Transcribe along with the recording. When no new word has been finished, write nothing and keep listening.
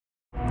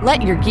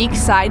Let your geek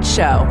side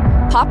show.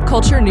 Pop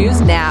culture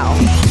news now.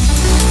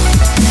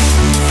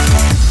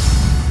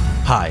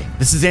 Hi,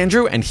 this is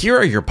Andrew, and here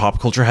are your pop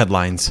culture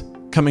headlines.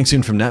 Coming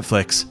soon from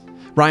Netflix,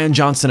 Rian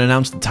Johnson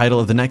announced the title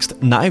of the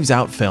next Knives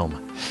Out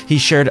film. He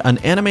shared an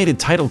animated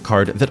title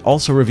card that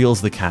also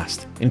reveals the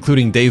cast,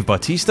 including Dave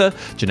Bautista,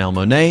 Janelle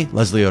Monáe,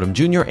 Leslie Odom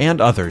Jr.,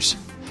 and others.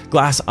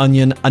 Glass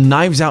Onion, a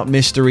Knives Out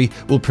mystery,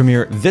 will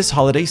premiere this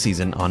holiday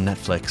season on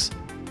Netflix.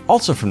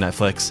 Also from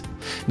Netflix,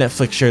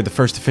 Netflix shared the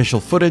first official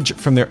footage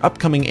from their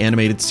upcoming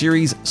animated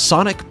series,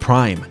 Sonic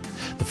Prime.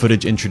 The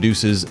footage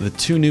introduces the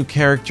two new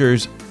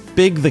characters,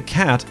 Big the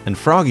Cat and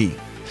Froggy.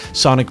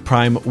 Sonic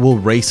Prime will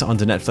race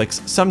onto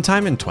Netflix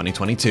sometime in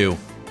 2022.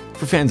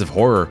 For fans of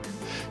horror,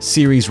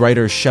 series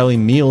writer Shelley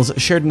Meals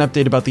shared an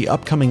update about the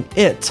upcoming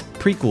It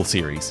prequel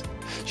series.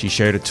 She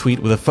shared a tweet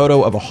with a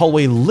photo of a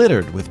hallway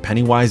littered with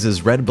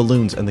Pennywise's red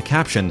balloons and the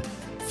caption,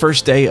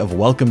 "First day of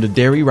Welcome to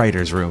Derry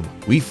Writer's Room.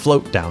 We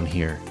float down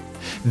here."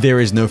 There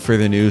is no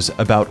further news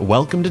about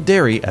Welcome to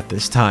Derry at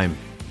this time.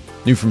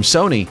 New from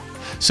Sony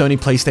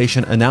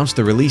PlayStation announced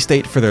the release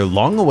date for their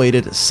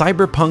long-awaited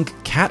cyberpunk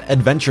cat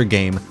adventure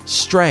game,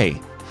 Stray.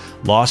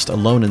 Lost,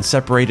 alone, and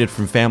separated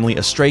from family,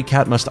 a stray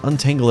cat must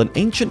untangle an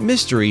ancient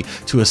mystery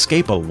to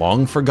escape a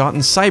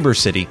long-forgotten cyber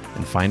city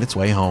and find its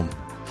way home.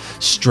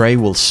 Stray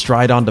will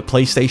stride onto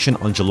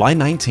PlayStation on July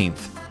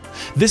 19th.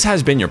 This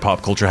has been your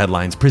Pop Culture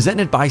Headlines,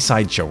 presented by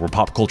Sideshow, where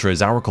pop culture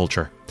is our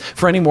culture.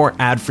 For any more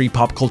ad-free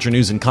pop culture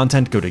news and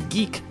content, go to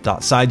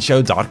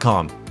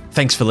geek.sideshow.com.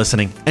 Thanks for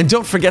listening, and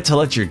don't forget to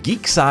let your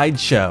geek side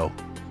show.